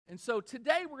And so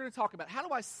today we're going to talk about how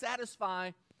do I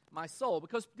satisfy my soul?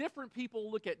 Because different people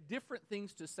look at different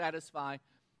things to satisfy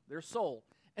their soul.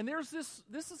 And there's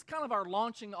this is kind of our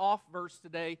launching off verse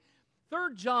today.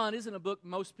 3 John isn't a book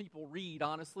most people read,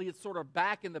 honestly. It's sort of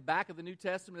back in the back of the New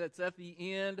Testament. It's at the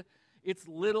end. It's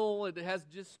little. It has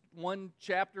just one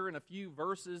chapter and a few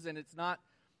verses, and it's not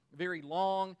very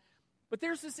long. But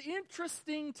there's this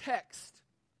interesting text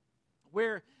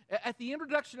where at the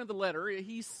introduction of the letter,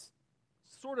 he's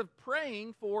sort of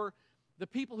praying for the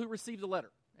people who receive the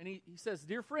letter. And he says,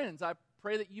 "Dear friends, I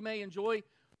pray that you may enjoy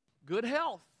good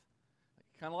health."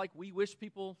 Kind of like we wish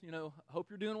people,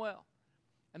 hope you're doing well.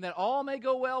 "And that all may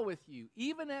go well with you,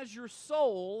 even as your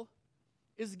soul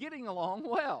is getting along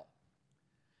well."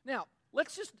 Now, we're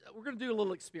going to do a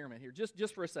little experiment here,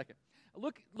 just for a second.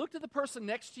 Look to the person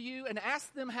next to you and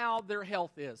ask them how their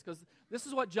health is, because this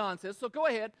is what John says. So go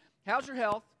ahead. How's your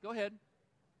health? Go ahead.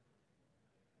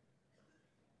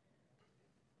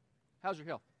 How's your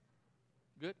health?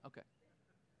 Good? Okay.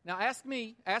 Now ask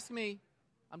me.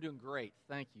 I'm doing great.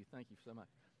 Thank you so much.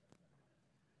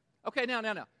 Okay,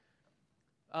 now.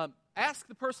 Ask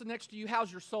the person next to you,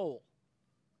 how's your soul?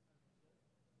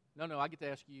 No, I get to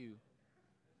ask you.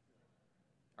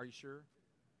 Are you sure?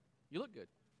 You look good.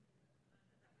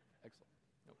 Excellent.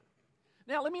 Okay.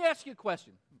 Now, let me ask you a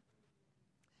question.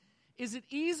 Is it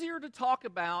easier to talk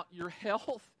about your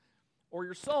health or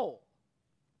your soul?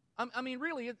 I mean,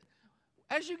 really,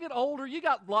 as you get older, you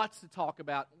got lots to talk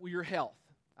about with your health.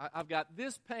 I've got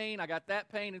this pain, I got that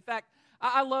pain. In fact,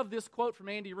 I love this quote from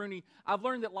Andy Rooney. "I've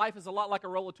learned that life is a lot like a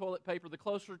roll of toilet paper. The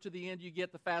closer to the end you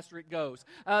get, the faster it goes."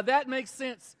 That makes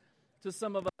sense to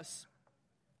some of us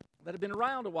that have been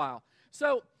around a while.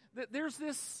 So there's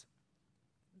this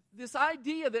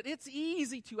idea that it's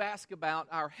easy to ask about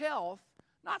our health,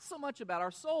 not so much about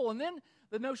our soul. And then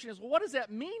the notion is, well, what does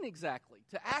that mean exactly?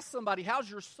 To ask somebody, how's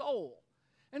your soul?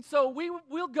 And so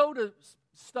we'll go to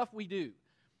stuff we do.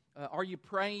 Are you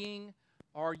praying?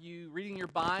 Are you reading your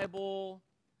Bible?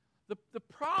 The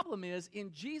problem is,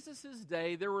 in Jesus'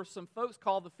 day, there were some folks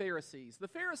called the Pharisees. The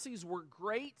Pharisees were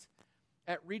great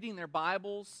at reading their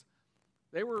Bibles.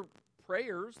 They were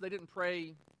prayers. They didn't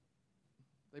pray.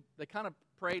 They kind of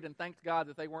prayed and thanked God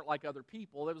that they weren't like other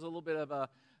people. There was a little bit of a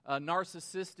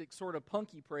narcissistic sort of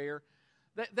punky prayer.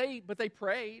 But they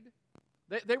prayed.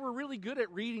 They were really good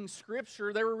at reading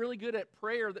Scripture. They were really good at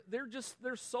prayer.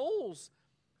 Their souls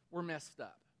were messed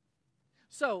up.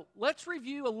 So let's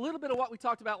review a little bit of what we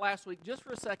talked about last week just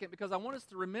for a second, because I want us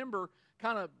to remember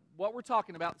kind of what we're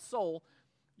talking about, soul.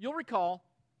 You'll recall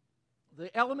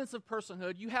the elements of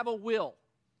personhood. You have a will.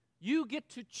 You get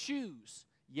to choose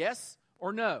yes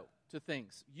or no to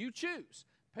things. You choose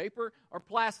paper or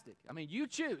plastic. I mean, you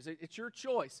choose. It's your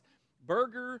choice.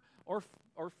 Burger or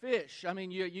fish. I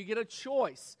mean, you get a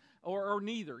choice or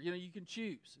neither. You can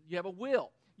choose. You have a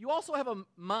will. You also have a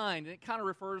mind, and it kind of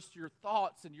refers to your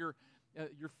thoughts and your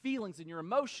feelings and your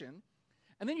emotion.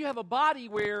 And then you have a body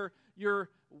where your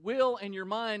will and your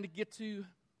mind get to,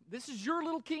 this is your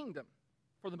little kingdom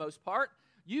for the most part.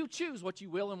 You choose what you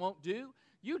will and won't do.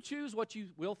 You choose what you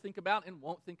will think about and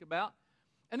won't think about.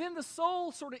 And then the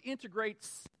soul sort of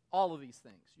integrates all of these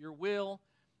things, your will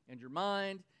and your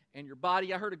mind and your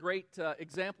body. I heard a great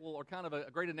example, or kind of a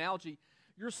great analogy.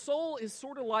 Your soul is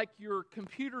sort of like your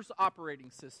computer's operating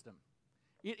system.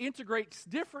 It integrates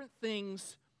different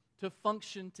things to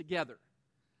function together.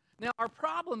 Now, our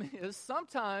problem is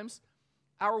sometimes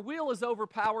our will is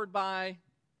overpowered by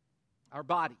our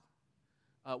body.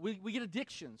 We get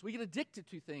addictions. We get addicted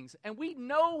to things, and we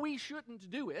know we shouldn't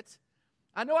do it.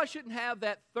 I know I shouldn't have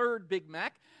that third Big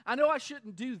Mac. I know I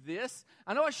shouldn't do this.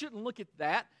 I know I shouldn't look at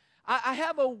that. I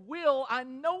have a will. I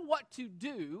know what to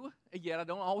do, and yet I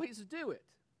don't always do it.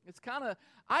 It's kind of,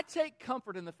 I take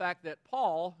comfort in the fact that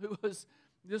Paul, who was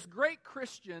this great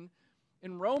Christian,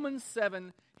 in Romans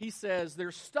 7, he says,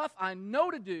 there's stuff I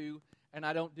know to do, and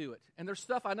I don't do it. And there's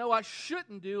stuff I know I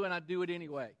shouldn't do, and I do it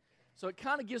anyway. So it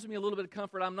kind of gives me a little bit of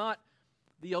comfort. I'm not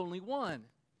the only one.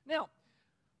 Now,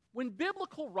 when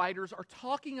biblical writers are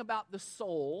talking about the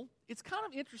soul, it's kind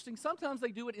of interesting. Sometimes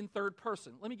they do it in third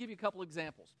person. Let me give you a couple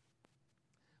examples.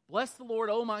 Bless the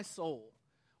Lord, O my soul.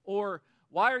 Or,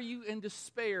 why are you in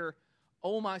despair,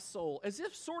 O my soul? As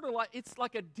if sort of like, it's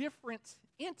like a different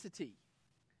entity.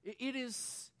 It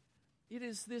is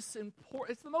this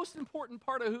important, it's the most important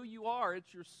part of who you are.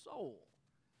 It's your soul.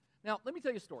 Now, let me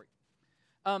tell you a story.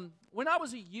 When I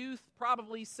was a youth,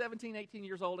 probably 17, 18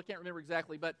 years old, I can't remember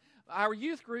exactly, but our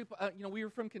youth group, we were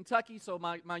from Kentucky, so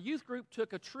my youth group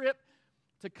took a trip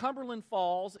to Cumberland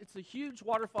Falls. It's a huge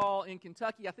waterfall in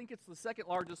Kentucky. I think it's the second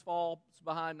largest fall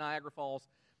behind Niagara Falls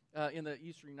in the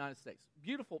eastern United States.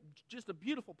 Beautiful, just a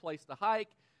beautiful place to hike,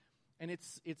 and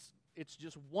it's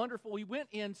just wonderful. We went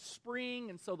in spring,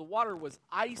 and so the water was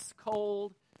ice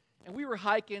cold, and we were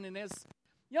hiking, and as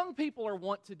young people are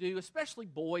wont to do, especially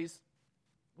boys,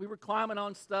 we were climbing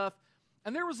on stuff,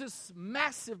 and there was this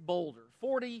massive boulder,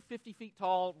 40, 50 feet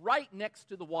tall, right next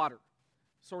to the water.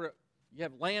 Sort of, you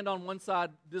have land on one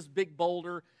side, this big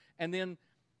boulder, and then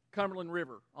Cumberland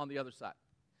River on the other side.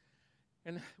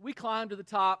 And we climbed to the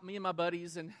top, me and my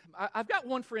buddies, and I've got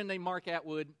one friend named Mark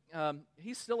Atwood.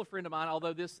 He's still a friend of mine,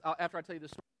 although after I tell you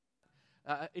this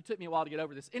story, it took me a while to get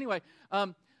over this. Anyway,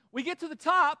 we get to the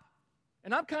top,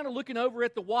 and I'm kind of looking over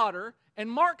at the water, and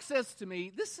Mark says to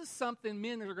me, this is something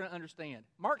men are going to understand.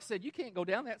 Mark said, you can't go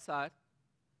down that side.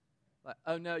 Like,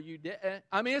 oh, no, you didn't.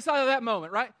 I mean, it's like that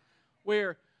moment, right,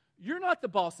 where you're not the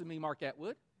boss of me, Mark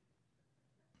Atwood.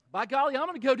 By golly, I'm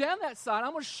going to go down that side.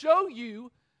 I'm going to show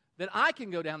you that I can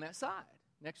go down that side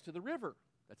next to the river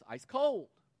that's ice cold.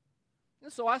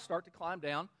 And so I start to climb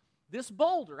down this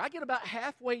boulder. I get about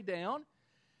halfway down,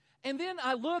 and then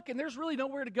I look, and there's really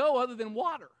nowhere to go other than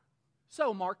water.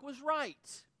 So Mark was right.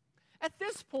 At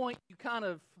this point, you kind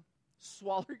of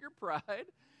swallow your pride,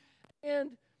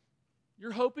 and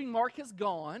you're hoping Mark has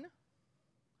gone,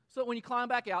 so that when you climb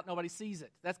back out, nobody sees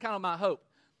it. That's kind of my hope.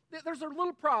 There's a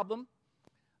little problem.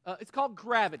 It's called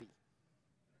gravity.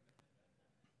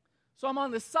 So I'm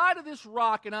on the side of this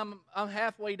rock, and I'm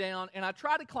halfway down, and I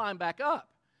try to climb back up.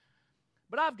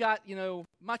 But I've got,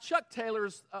 my Chuck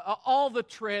Taylors, all the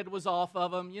tread was off of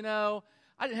them,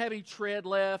 I didn't have any tread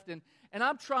left, and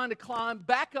I'm trying to climb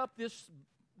back up this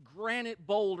granite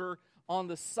boulder on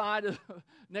the side of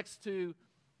next to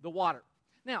the water.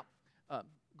 Now,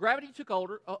 gravity took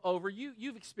over.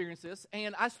 You've experienced this,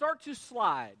 and I start to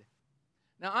slide.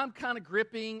 Now, I'm kind of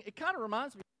gripping. It kind of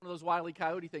reminds me of one of those Wile E.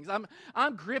 Coyote things.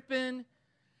 I'm gripping,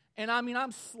 and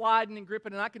I'm sliding and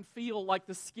gripping, and I can feel like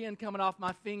the skin coming off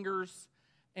my fingers.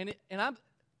 And I'm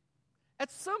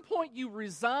at some point you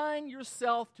resign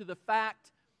yourself to the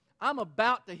fact I'm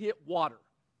about to hit water.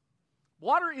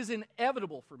 Water is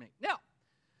inevitable for me. Now,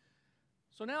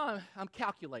 I'm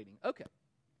calculating. Okay,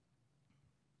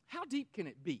 how deep can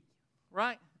it be?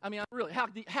 Right? I mean, how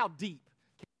deep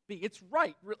can it be? It's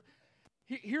right.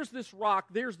 Here's this rock,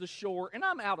 there's the shore, and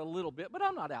I'm out a little bit, but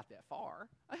I'm not out that far.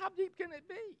 How deep can it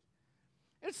be?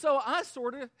 And so I just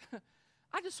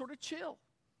sort of chill.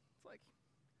 It's like,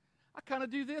 I kind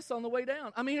of do this on the way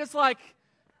down. I mean, it's like,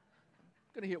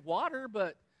 I'm going to hit water,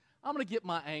 but I'm going to get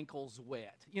my ankles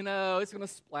wet. It's going to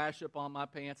splash up on my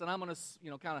pants, and I'm going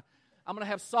to, I'm going to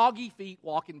have soggy feet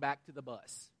walking back to the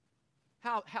bus.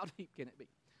 How deep can it be?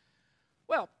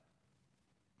 Well,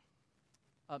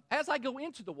 as I go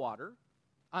into the water,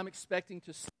 I'm expecting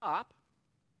to stop,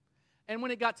 and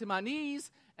when it got to my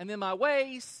knees, and then my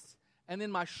waist, and then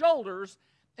my shoulders,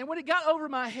 and when it got over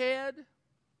my head,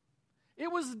 it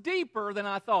was deeper than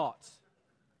I thought.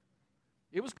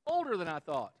 It was colder than I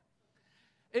thought.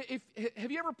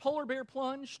 Have you ever polar bear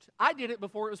plunged? I did it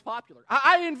before it was popular.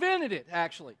 I invented it,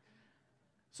 actually.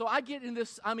 So I get in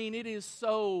this, it is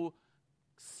so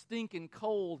stinking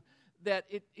cold that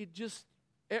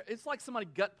it's like somebody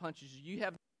gut punches you. You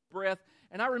have breath.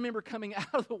 And I remember coming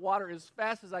out of the water as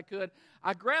fast as I could.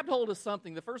 I grabbed hold of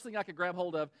something, the first thing I could grab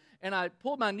hold of, and I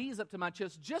pulled my knees up to my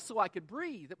chest just so I could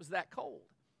breathe. It was that cold.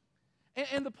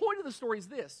 And the point of the story is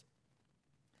this.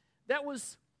 It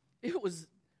was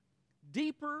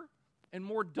deeper and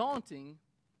more daunting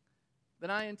than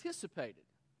I anticipated.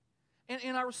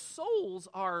 And our souls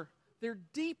they're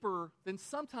deeper than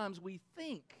sometimes we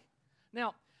think.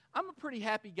 Now, I'm a pretty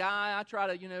happy guy. I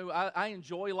try to, I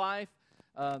enjoy life.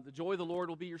 The joy of the Lord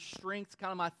will be your strength. It's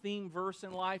kind of my theme verse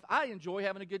in life. I enjoy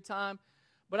having a good time,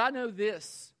 but I know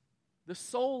this. The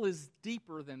soul is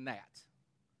deeper than that.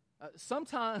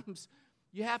 Sometimes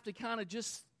you have to kind of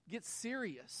just get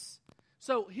serious.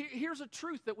 So here's a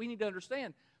truth that we need to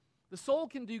understand. The soul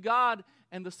can do God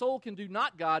and the soul can do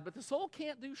not God, but the soul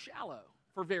can't do shallow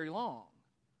for very long.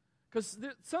 Because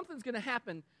something's going to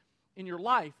happen in your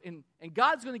life, and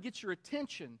God's going to get your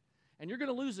attention, and you're going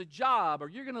to lose a job, or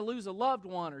you're going to lose a loved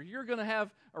one, or you're going to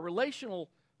have a relational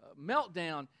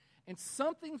meltdown, and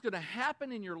something's going to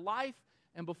happen in your life,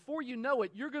 and before you know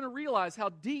it, you're going to realize how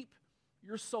deep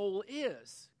your soul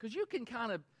is. Because you can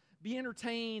kind of be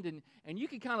entertained, and you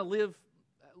can kind of live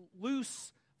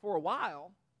loose for a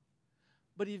while,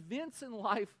 but events in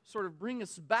life sort of bring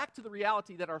us back to the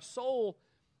reality that our soul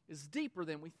is deeper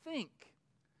than we think.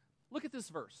 Look at this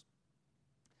verse.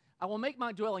 I will make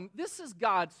my dwelling. This is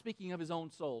God speaking of his own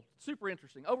soul. Super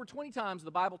interesting. Over 20 times the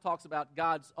Bible talks about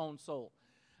God's own soul.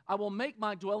 I will make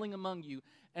my dwelling among you,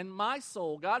 and my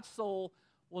soul, God's soul,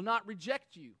 will not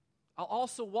reject you. I'll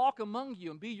also walk among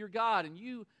you and be your God, and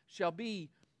you shall be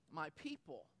my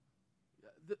people.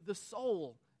 The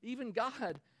soul, even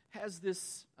God has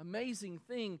this amazing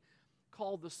thing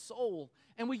called the soul.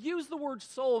 And we use the word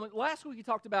soul. Last week we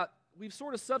talked about, we've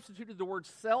sort of substituted the word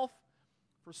self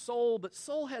for soul, but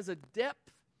soul has a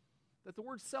depth that the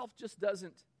word self just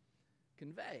doesn't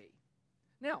convey.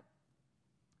 Now,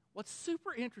 what's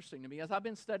super interesting to me as I've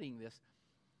been studying this,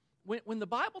 when the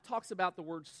Bible talks about the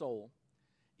word soul,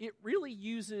 it really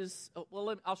uses,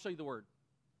 I'll show you the word.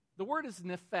 The word is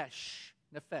nephesh.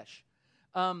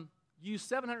 Used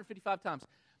 755 times.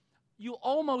 You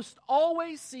almost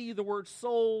always see the word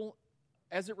soul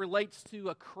as it relates to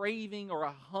a craving or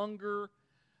a hunger.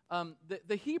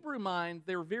 The Hebrew mind,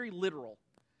 they're very literal.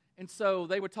 And so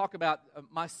they would talk about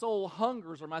my soul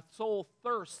hungers or my soul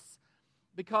thirsts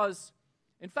because,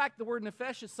 in fact, the word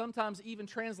nephesh is sometimes even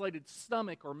translated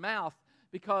stomach or mouth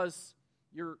because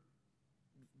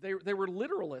they were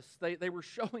literalists. They were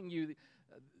showing you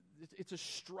it's a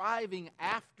striving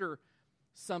after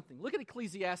something. Look at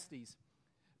Ecclesiastes.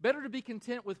 Better to be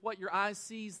content with what your eyes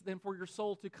sees than for your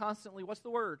soul to constantly, what's the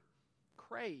word?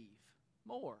 Crave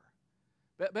more.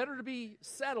 Better to be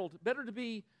settled. Better to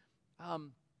be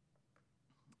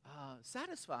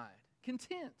satisfied,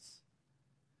 content.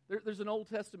 There's an Old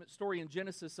Testament story in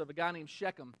Genesis of a guy named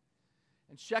Shechem.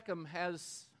 And Shechem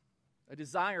has a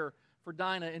desire for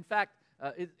Dinah. In fact,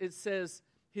 it says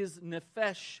his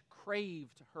nephesh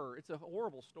craved her. It's a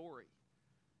horrible story.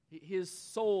 His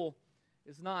soul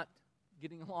is not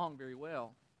getting along very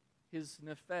well. His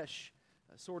nephesh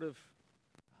sort of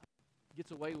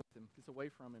gets away with him, gets away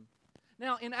from him.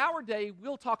 Now, in our day,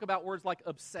 we'll talk about words like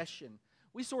obsession.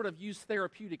 We sort of use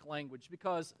therapeutic language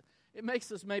because it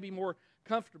makes us maybe more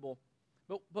comfortable.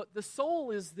 But the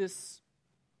soul is this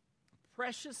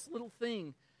precious little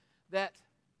thing that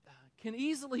can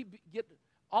easily get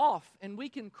off, and we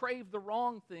can crave the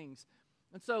wrong things.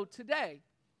 And so today,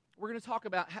 we're going to talk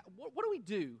about what do we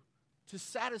do to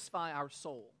satisfy our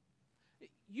soul.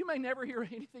 You may never hear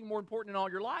anything more important in all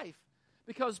your life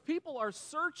because people are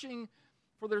searching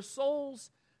for their souls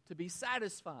to be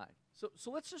satisfied.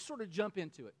 So let's just sort of jump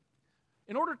into it.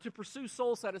 In order to pursue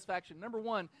soul satisfaction, number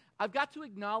one, I've got to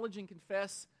acknowledge and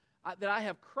confess that I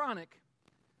have chronic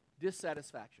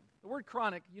dissatisfaction. The word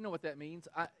chronic, you know what that means.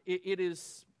 It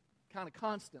is kind of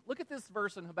constant. Look at this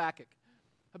verse in Habakkuk.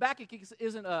 Habakkuk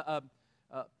isn't a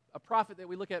prophet that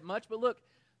we look at much, but look,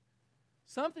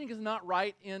 something is not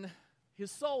right in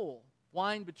his soul.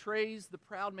 Wine betrays the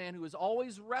proud man who is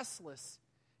always restless.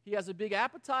 He has a big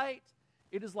appetite.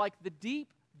 It is like the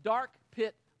deep, dark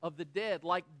pit of the dead.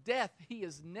 Like death, he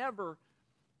is never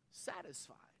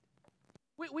satisfied.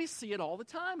 We see it all the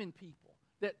time in people,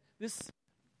 that this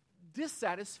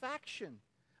dissatisfaction.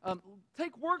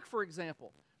 Take work, for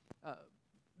example.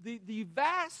 The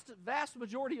vast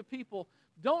majority of people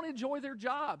don't enjoy their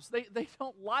jobs. They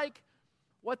don't like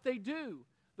what they do.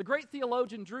 The great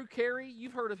theologian Drew Carey,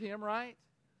 you've heard of him, right?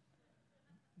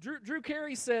 Drew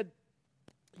Carey said,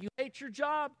 you hate your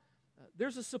job?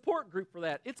 There's a support group for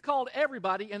that. It's called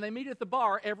Everybody, and they meet at the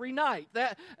bar every night.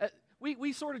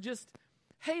 We sort of just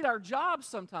hate our jobs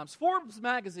sometimes. Forbes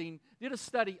magazine did a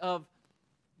study of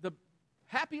the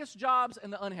happiest jobs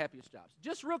and the unhappiest jobs.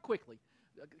 Just real quickly,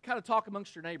 kind of talk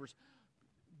amongst your neighbors.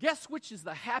 Guess which is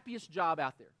the happiest job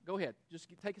out there? Go ahead. Just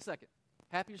take a second.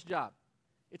 Happiest job.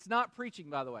 It's not preaching,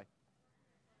 by the way.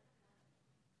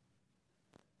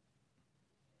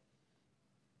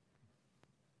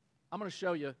 I'm going to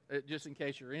show you just in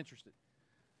case you're interested.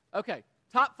 Okay,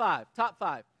 top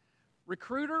five.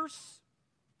 Recruiters,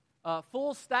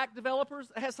 full stack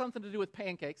developers. It has something to do with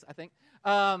pancakes, I think.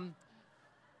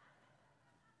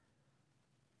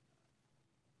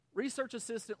 Research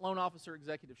assistant, loan officer,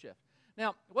 executive chef.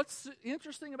 Now, what's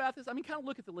interesting about this? I mean, kind of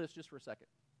look at the list just for a second.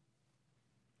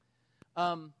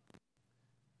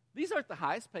 These aren't the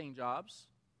highest paying jobs.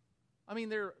 I mean,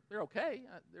 they're okay.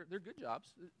 They're good jobs.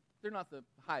 They're not the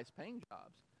highest paying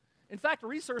jobs. In fact, a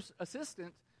research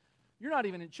assistant, you're not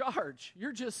even in charge.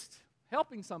 You're just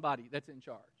helping somebody that's in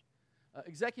charge.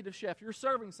 Executive chef, you're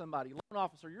serving somebody. Loan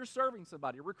officer, you're serving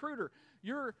somebody. A recruiter,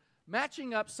 you're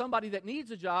matching up somebody that needs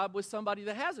a job with somebody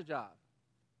that has a job.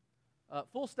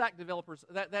 Full stack developers,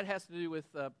 that has to do with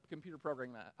computer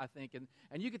programming, I think.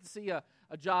 And you get to see a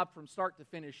job from start to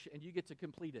finish, and you get to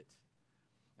complete it.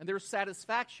 And there's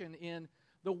satisfaction in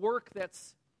the work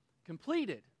that's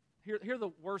completed. Here are the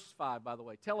worst five, by the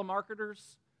way.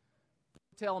 Telemarketers,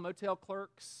 hotel and motel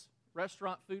clerks,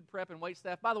 restaurant food prep and wait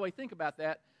staff. By the way, think about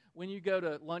that when you go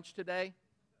to lunch today.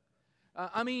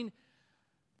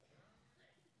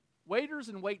 Waiters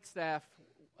and wait staff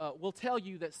will tell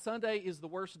you that Sunday is the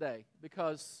worst day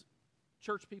because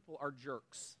church people are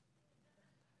jerks.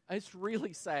 It's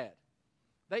really sad.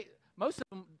 Most of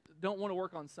them don't want to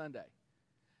work on Sunday.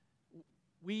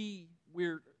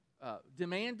 We're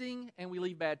demanding, and we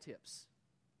leave bad tips.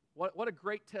 What a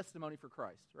great testimony for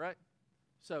Christ, right?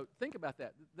 So think about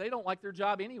that. They don't like their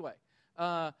job anyway.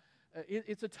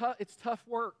 It's tough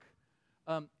work.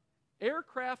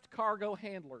 Aircraft cargo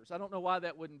handlers. I don't know why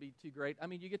that wouldn't be too great. I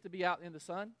mean, you get to be out in the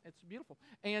sun. It's beautiful.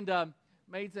 And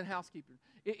maids and housekeepers.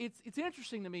 It's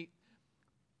interesting to me.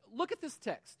 Look at this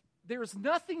text. There is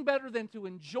nothing better than to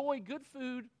enjoy good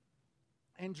food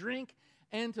and drink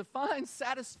and to find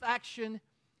satisfaction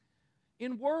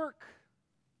in work.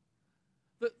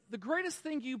 The greatest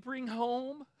thing you bring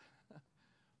home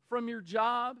from your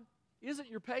job isn't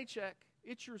your paycheck,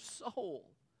 it's your soul.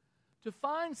 To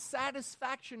find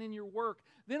satisfaction in your work,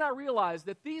 then I realized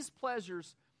that these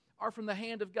pleasures are from the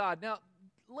hand of God. Now,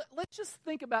 let's just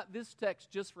think about this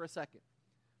text just for a second.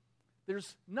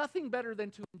 There's nothing better than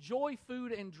to enjoy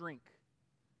food and drink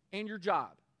and your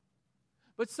job.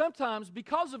 But sometimes,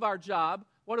 because of our job,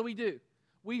 what do?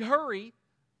 We hurry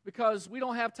because we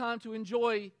don't have time to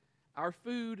enjoy our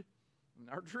food and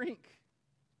our drink.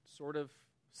 Sort of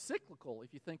cyclical,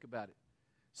 if you think about it.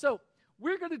 So,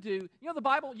 we're going to do, the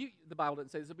Bible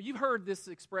doesn't say this, but you've heard this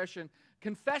expression,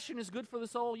 confession is good for the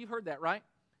soul. You've heard that, right?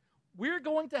 We're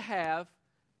going to have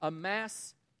a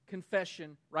mass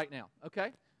confession right now,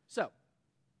 okay? So,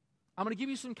 I'm going to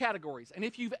give you some categories. And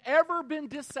if you've ever been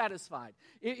dissatisfied,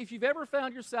 if you've ever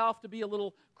found yourself to be a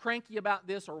little cranky about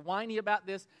this or whiny about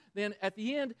this, then at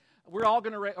the end, we're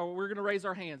going to raise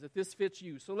our hands if this fits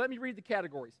you. So let me read the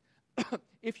categories.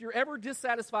 If you're ever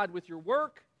dissatisfied with your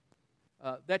work,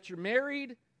 that you're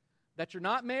married, that you're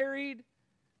not married,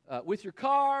 with your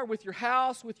car, with your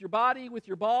house, with your body, with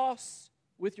your boss,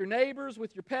 with your neighbors,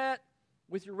 with your pet,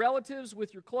 with your relatives,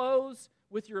 with your clothes,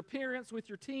 with your appearance, with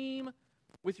your team,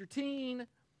 with your teen,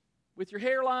 with your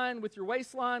hairline, with your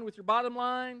waistline, with your bottom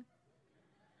line.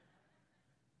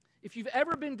 If you've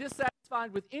ever been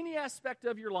dissatisfied with any aspect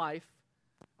of your life,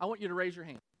 I want you to raise your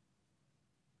hand.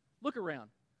 Look around.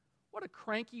 What a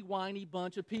cranky, whiny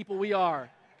bunch of people we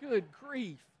are. Good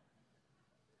grief.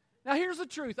 Now here's the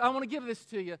truth. I want to give this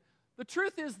to you. The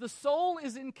truth is the soul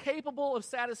is incapable of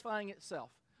satisfying itself.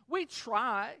 We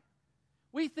try.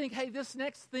 We think, hey, this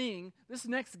next thing, this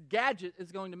next gadget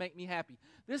is going to make me happy.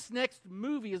 This next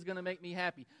movie is going to make me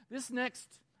happy. This next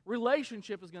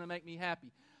relationship is going to make me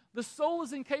happy. The soul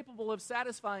is incapable of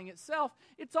satisfying itself.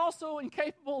 It's also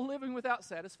incapable of living without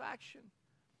satisfaction.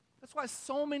 That's why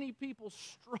so many people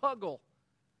struggle.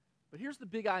 But here's the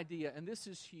big idea, and this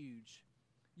is huge.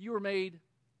 You were made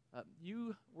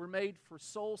for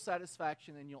soul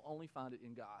satisfaction, and you'll only find it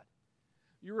in God.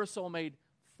 You were a soul made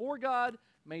for God,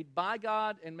 made by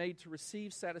God, and made to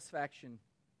receive satisfaction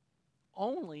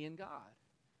only in God.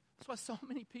 That's why so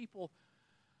many people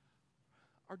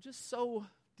are just so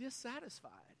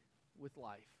dissatisfied with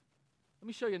life. Let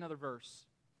me show you another verse.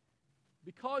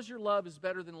 Because your love is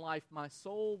better than life, my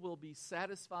soul will be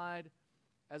satisfied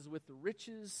as with the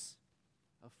riches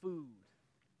of food.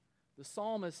 The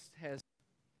psalmist has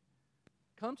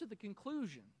come to the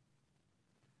conclusion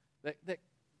that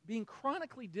being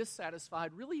chronically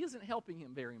dissatisfied really isn't helping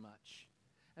him very much.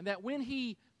 And that when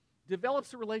he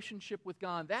develops a relationship with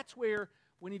God,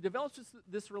 when he develops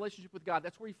this relationship with God,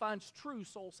 that's where he finds true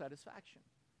soul satisfaction.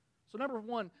 So number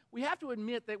one, we have to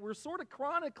admit that we're sort of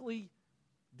chronically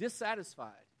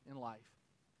dissatisfied in life.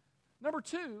 Number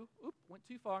two, went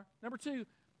too far. Number two,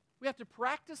 we have to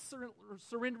practice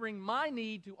surrendering my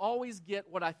need to always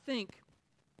get what I think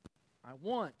I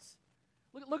want.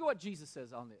 Look at what Jesus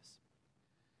says on this.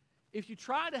 If you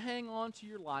try to hang on to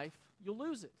your life, you'll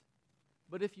lose it.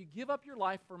 But if you give up your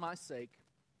life for my sake,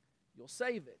 you'll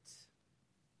save it.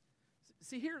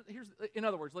 See, here's in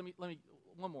other words, let me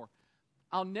one more.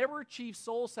 I'll never achieve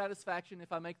soul satisfaction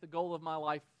if I make the goal of my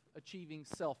life achieving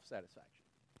self-satisfaction.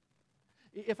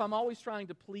 If I'm always trying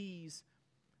to please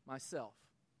myself.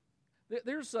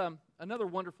 There's another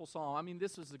wonderful song. I mean,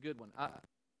 this is a good one. I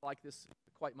like this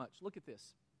quite much. Look at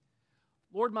this.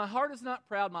 Lord, my heart is not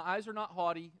proud, my eyes are not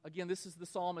haughty. Again, this is the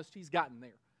psalmist. He's gotten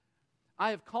there.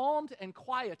 I have calmed and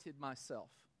quieted myself.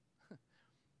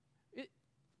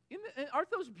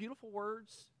 Aren't those beautiful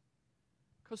words?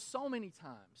 Because so many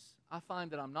times I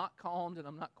find that I'm not calmed and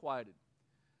I'm not quieted.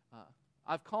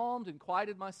 I've calmed and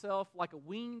quieted myself like a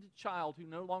weaned child who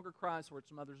no longer cries for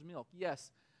its mother's milk.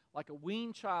 Yes, like a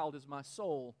weaned child is my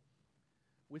soul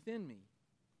within me.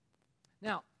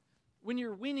 Now, when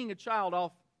you're weaning a child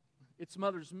off its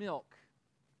mother's milk,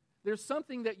 there's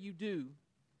something that you do.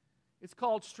 It's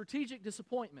called strategic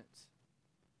disappointment.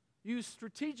 You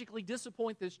strategically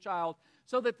disappoint this child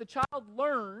so that the child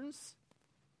learns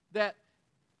that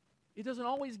it doesn't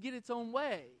always get its own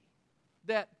way,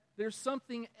 that there's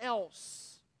something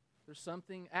else. There's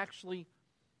something actually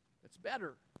that's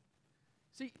better.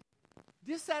 See,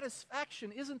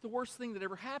 dissatisfaction isn't the worst thing that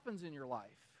ever happens in your life.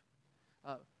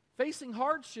 Facing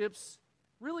hardships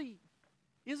really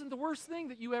isn't the worst thing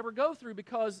that you ever go through,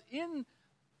 because in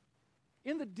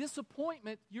the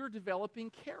disappointment, you're developing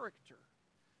character.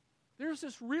 There's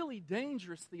this really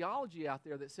dangerous theology out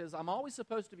there that says, I'm always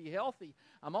supposed to be healthy.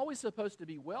 I'm always supposed to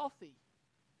be wealthy.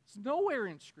 It's nowhere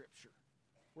in Scripture.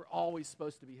 We're always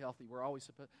supposed to be healthy. We're always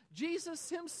supposed. Jesus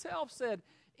himself said,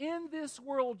 in this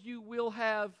world you will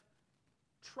have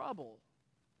trouble.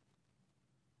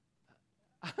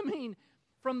 I mean,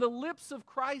 from the lips of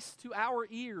Christ to our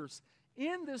ears,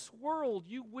 in this world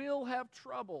you will have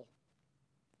trouble.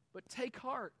 But take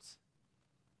heart.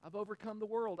 I've overcome the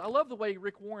world. I love the way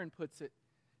Rick Warren puts it.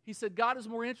 He said, God is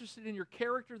more interested in your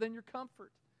character than your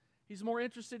comfort. He's more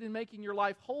interested in making your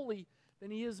life holy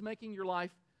than he is making your life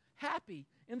happy.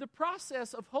 In the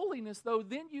process of holiness, though,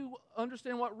 then you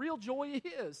understand what real joy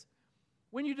is.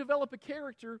 When you develop a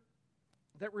character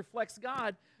that reflects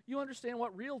God, you understand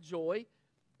what real joy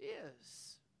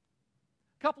is.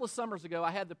 A couple of summers ago, I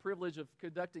had the privilege of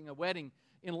conducting a wedding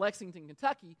in Lexington,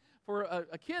 Kentucky, for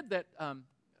a kid that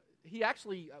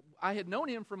I had known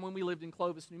him from when we lived in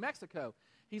Clovis, New Mexico.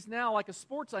 He's now like a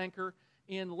sports anchor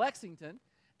in Lexington,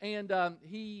 and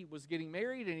he was getting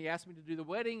married, and he asked me to do the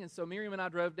wedding, and so Miriam and I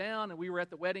drove down, and we were at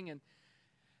the wedding,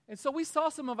 and so we saw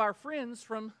some of our friends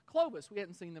from Clovis. We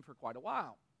hadn't seen them for quite a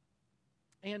while.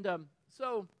 And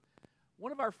so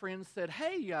one of our friends said,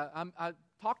 hey, I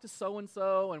talked to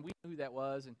so-and-so, and we knew who that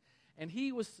was, and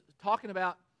he was talking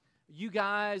about you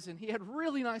guys, and he had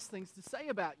really nice things to say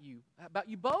about you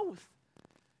both.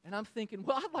 And I'm thinking,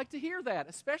 well, I'd like to hear that,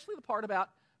 especially the part about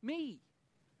me.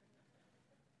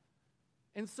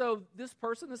 And so this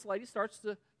lady starts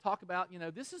to talk about,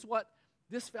 this is what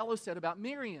this fellow said about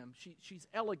Miriam. She's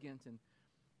elegant and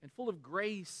full of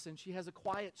grace, and she has a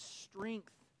quiet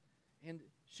strength, and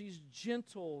she's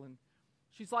gentle, and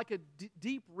she's like a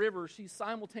deep river. She's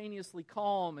simultaneously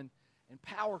calm and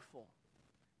powerful.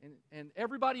 And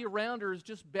everybody around her is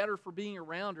just better for being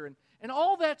around her. And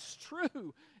all that's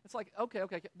true. It's like, okay,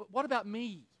 but what about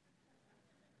me?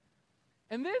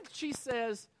 And then she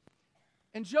says,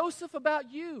 and Joseph,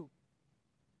 about you.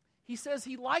 He says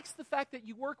he likes the fact that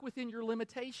you work within your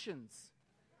limitations.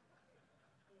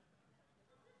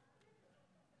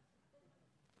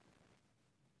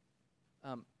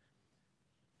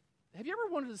 Have you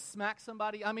ever wanted to smack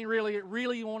somebody? I mean,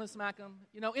 really you want to smack them?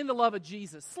 In the love of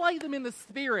Jesus. Slay them in the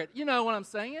Spirit. You know what I'm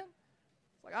saying?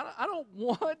 It's like, I don't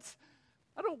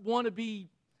want to be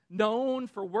known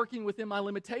for working within my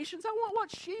limitations. I want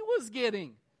what she was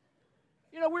getting.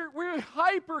 We're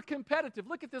hyper competitive.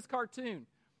 Look at this cartoon.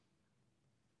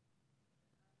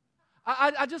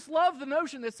 I just love the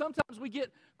notion that sometimes we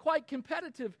get quite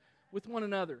competitive with one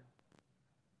another.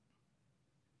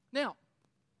 Now,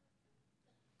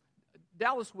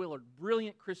 Dallas Willard,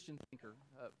 brilliant Christian thinker,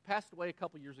 passed away a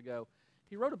couple years ago.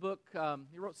 He wrote a book,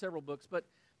 he wrote several books, but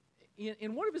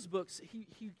in one of his books,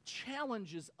 he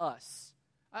challenges us.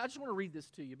 I just want to read this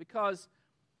to you because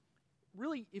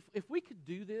really, if we could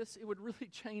do this, it would really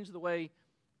change the way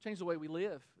we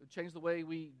live, it would change the way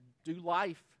we do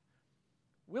life.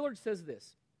 Willard says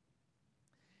this: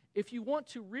 if you want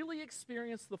to really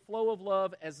experience the flow of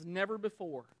love as never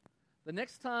before, the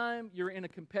next time you're in a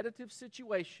competitive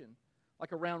situation,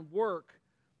 like around work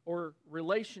or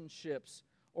relationships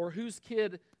or whose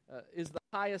kid is the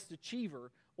highest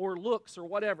achiever or looks or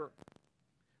whatever,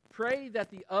 pray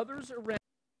that the others around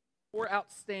you are more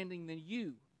outstanding than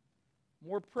you,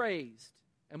 more praised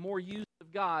and more used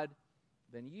of God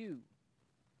than you.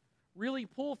 Really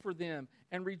pull for them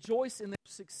and rejoice in their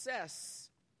success.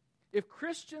 If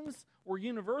Christians were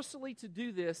universally to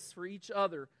do this for each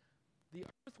other, the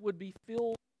earth would be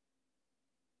filled.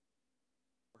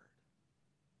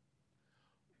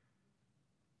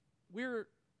 We're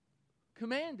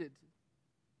commanded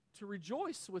to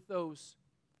rejoice with those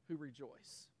who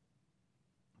rejoice.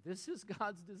 This is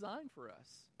God's design for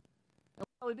us. And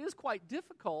while it is quite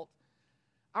difficult,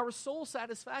 our soul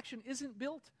satisfaction isn't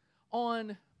built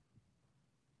on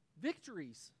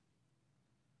victories,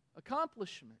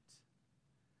 accomplishment.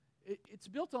 It's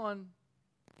built on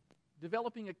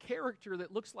developing a character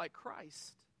that looks like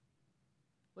Christ.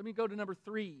 Let me go to number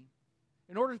 3.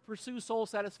 In order to pursue soul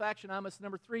satisfaction, I must,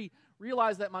 number 3,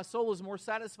 realize that my soul is more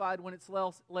satisfied when it's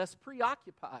less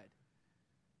preoccupied.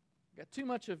 I've got too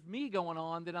much of me going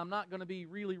on that I'm not going to be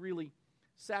really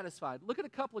satisfied. Look at a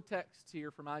couple of texts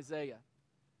here from Isaiah.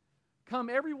 Come,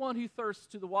 everyone who thirsts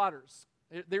to the waters.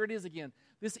 There it is again.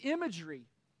 This imagery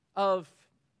of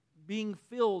being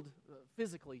filled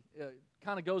physically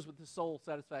kind of goes with the soul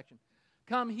satisfaction.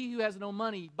 Come, he who has no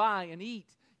money, buy and eat.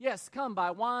 Yes, come,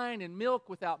 buy wine and milk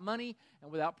without money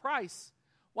and without price.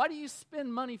 Why do you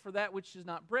spend money for that which is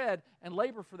not bread, and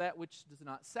labor for that which does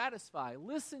not satisfy?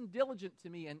 Listen diligent to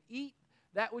me, and eat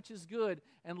that which is good,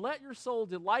 and let your soul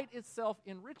delight itself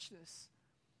in richness.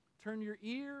 Turn your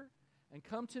ear and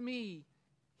come to me.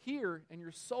 Hear, and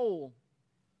your soul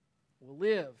will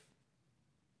live.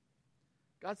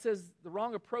 God says the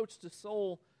wrong approach to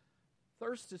soul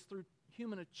thirst is through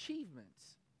human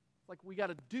achievements. It's like we got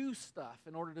to do stuff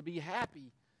in order to be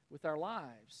happy with our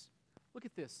lives. Look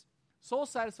at this. Soul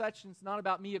satisfaction is not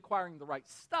about me acquiring the right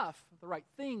stuff, the right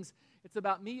things. It's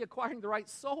about me acquiring the right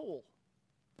soul.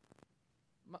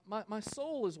 My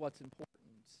soul is what's important.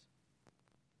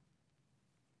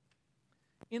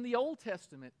 In the Old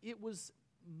Testament, it was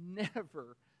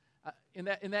never, in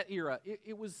that era,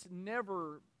 it was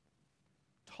never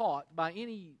taught by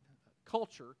any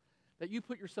culture that you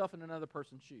put yourself in another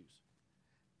person's shoes.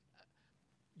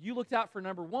 You looked out for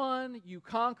number one, you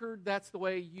conquered, that's the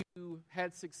way you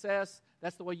had success,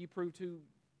 that's the way you proved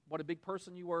what a big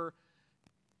person you were.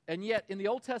 And yet, in the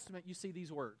Old Testament, you see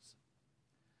these words.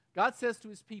 God says to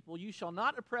his people, you shall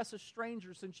not oppress a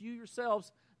stranger, since you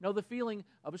yourselves know the feeling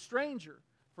of a stranger,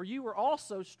 for you were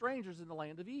also strangers in the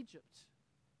land of Egypt.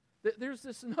 There's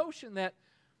this notion that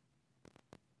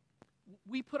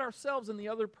we put ourselves in the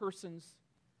other person's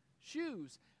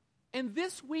shoes. And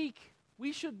this week,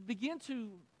 we should begin to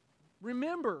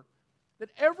remember that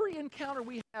every encounter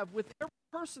we have with every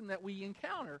person that we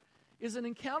encounter is an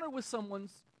encounter with someone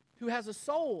who has a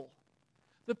soul.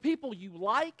 The people you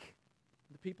like,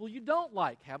 the people you don't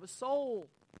like have a soul.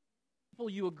 The people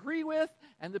you agree with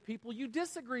and the people you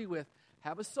disagree with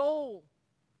have a soul.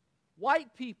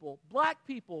 White people, black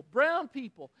people, brown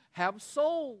people have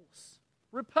souls.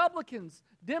 Republicans,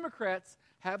 Democrats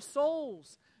have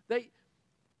souls.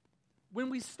 When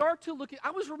we start to look at,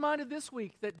 I was reminded this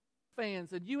week that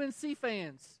fans and UNC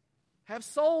fans have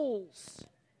souls.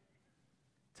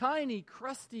 Tiny,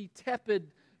 crusty,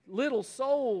 tepid little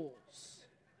souls.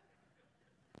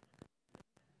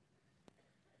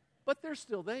 But they're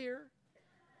still there.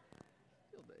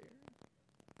 Still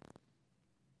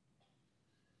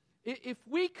there. If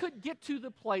we could get to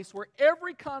the place where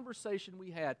every conversation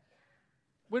we had,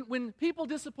 when people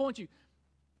disappoint you,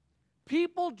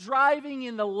 people driving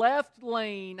in the left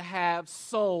lane have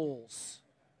souls.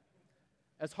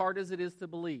 As hard as it is to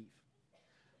believe.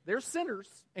 They're sinners,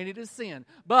 and it is sin.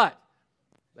 But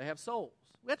they have souls.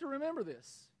 We have to remember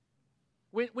this.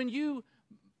 When you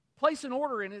place an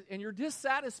order in it and you're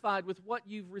dissatisfied with what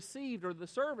you've received or the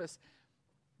service,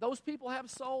 those people have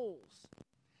souls.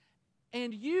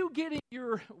 And you getting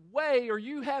your way or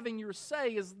you having your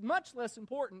say is much less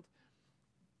important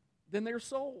than their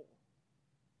soul.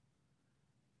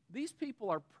 These people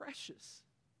are precious.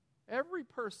 Every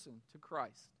person to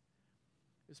Christ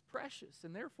is precious,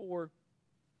 and therefore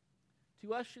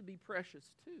to us should be precious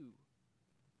too.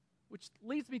 Which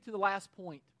leads me to the last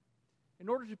point. In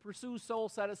order to pursue soul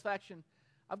satisfaction,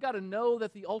 I've got to know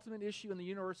that the ultimate issue in the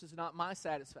universe is not my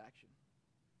satisfaction,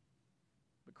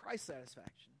 but Christ's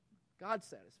satisfaction, God's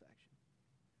satisfaction.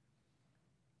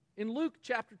 In Luke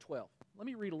chapter 12, let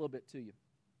me read a little bit to you.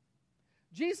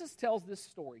 Jesus tells this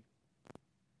story.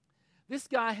 This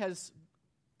guy has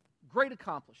great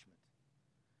accomplishment.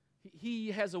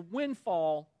 He has a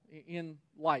windfall in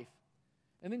life.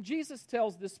 And then Jesus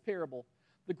tells this parable.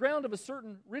 The ground of a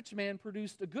certain rich man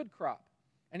produced a good crop.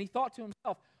 And he thought to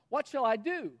himself, what shall I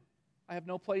do? I have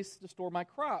no place to store my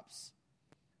crops.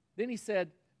 Then he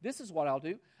said, this is what I'll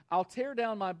do. I'll tear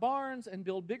down my barns and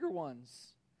build bigger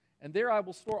ones. And there I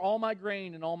will store all my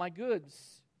grain and all my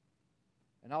goods.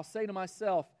 And I'll say to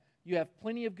myself, you have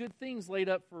plenty of good things laid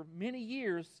up for many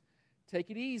years.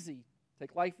 Take it easy.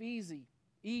 Take life easy.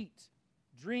 Eat,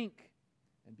 drink,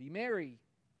 and be merry.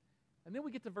 And then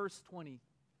we get to verse 20.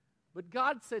 But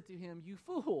God said to him, you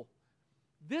fool,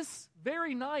 this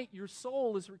very night your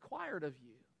soul is required of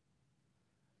you.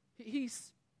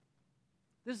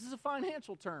 This is a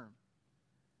financial term.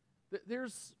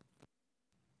 There's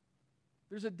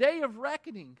a day of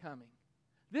reckoning coming.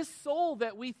 This soul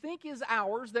that we think is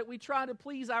ours, that we try to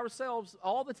please ourselves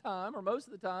all the time, or most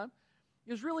of the time,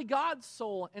 is really God's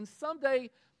soul. And someday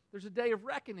there's a day of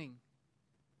reckoning.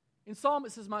 In Psalm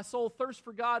it says, my soul thirsts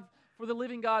for God, for the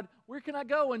living God. Where can I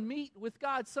go and meet with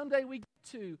God? Someday we get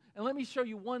to. And let me show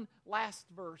you one last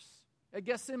verse At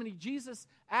Gethsemane, Jesus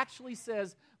actually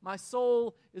says, my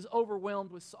soul is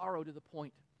overwhelmed with sorrow to the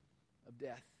point of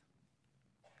death.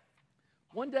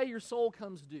 One day your soul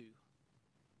comes due.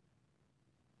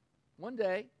 One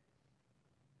day,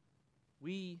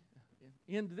 we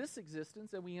end this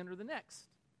existence and we enter the next.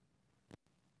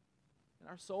 And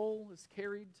our soul is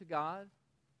carried to God.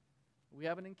 We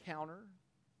have an encounter.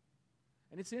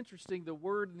 And it's interesting, the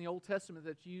word in the Old Testament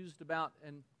that's used about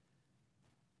an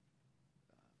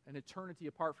eternity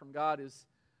apart from God is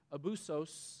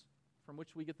abusos, from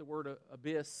which we get the word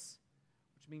abyss,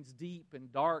 which means deep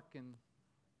and dark and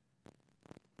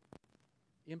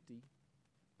empty.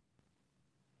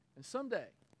 And someday,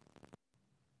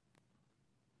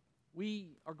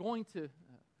 we are going to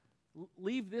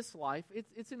leave this life.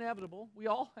 It's inevitable. We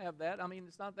all have that. I mean,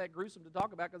 it's not that gruesome to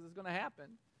talk about because it's going to happen.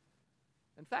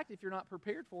 In fact, if you're not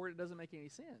prepared for it, it doesn't make any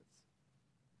sense.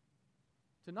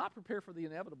 To not prepare for the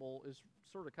inevitable is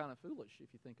sort of kind of foolish if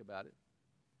you think about it.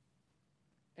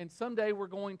 And someday we're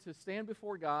going to stand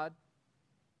before God.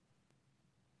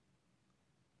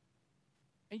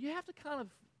 And you have to kind of,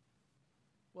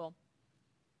 well,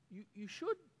 you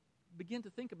should begin to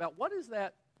think about what is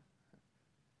that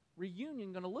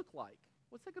reunion going to look like?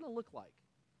 What's that going to look like?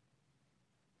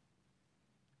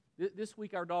 This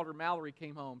week our daughter Mallory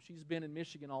came home. She's been in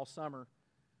Michigan all summer.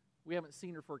 We haven't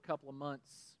seen her for a couple of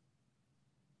months.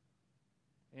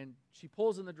 And she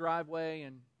pulls in the driveway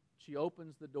and she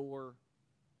opens the door.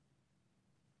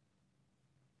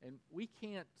 And we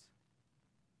can't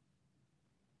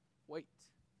wait.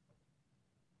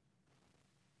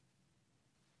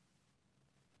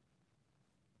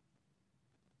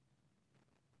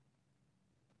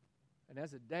 And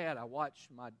as a dad, I watch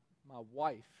my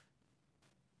wife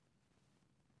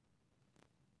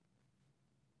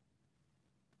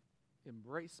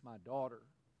embrace my daughter.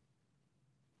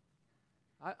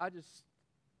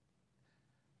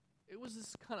 It was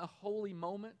this kind of holy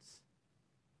moment.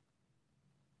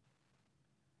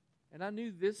 And I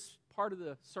knew this part of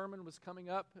the sermon was coming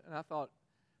up, and I thought,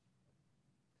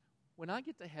 when I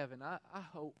get to heaven, I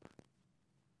hope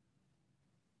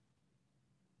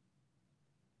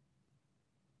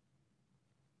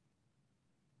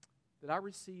that I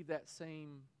receive that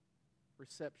same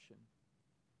reception.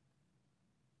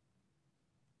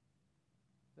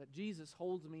 That Jesus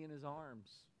holds me in His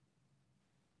arms,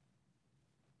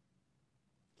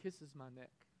 kisses my neck,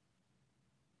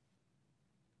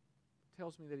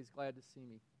 tells me that He's glad to see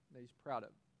me, that He's proud of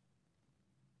me.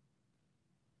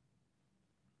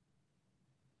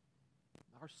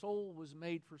 Our soul was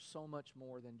made for so much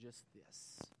more than just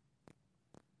this.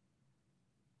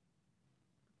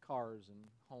 Cars and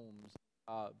homes,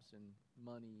 jobs and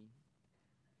money,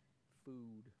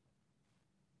 food.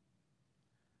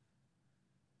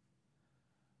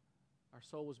 Our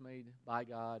soul was made by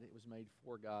God, it was made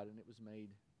for God, and it was made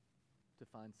to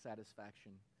find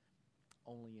satisfaction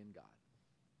only in God.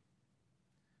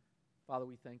 Father,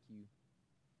 we thank You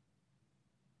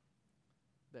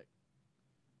that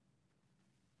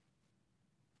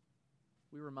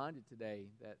we're reminded today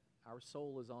that our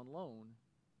soul is on loan,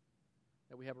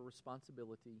 that we have a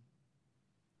responsibility,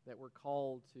 that we're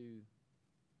called to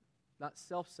not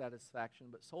self-satisfaction,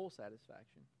 but soul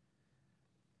satisfaction,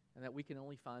 and that we can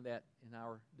only find that in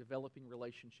our developing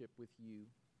relationship with You.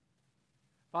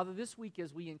 Father, this week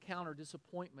as we encounter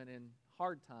disappointment and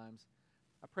hard times,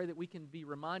 I pray that we can be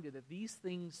reminded that these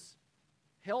things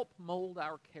help mold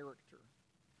our character.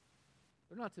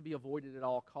 They're not to be avoided at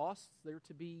all costs. They're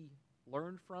to be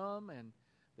learned from, and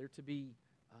they're to be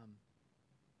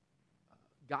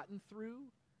gotten through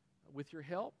with Your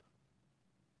help.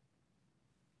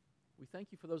 We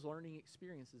thank You for those learning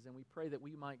experiences, and we pray that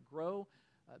we might grow,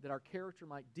 that our character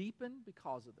might deepen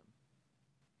because of them.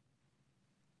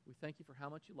 We thank You for how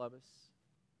much You love us.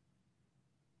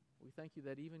 We thank You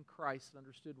that even Christ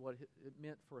understood what it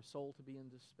meant for a soul to be in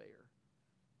despair.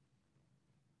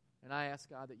 And I ask,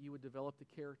 God, that You would develop the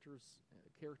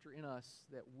character in us,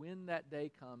 that when that day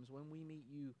comes, when we meet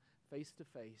You face to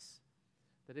face,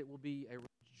 that it will be a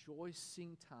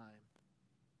rejoicing time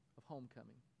of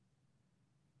homecoming.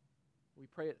 We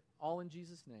pray it all in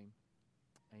Jesus' name.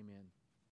 Amen.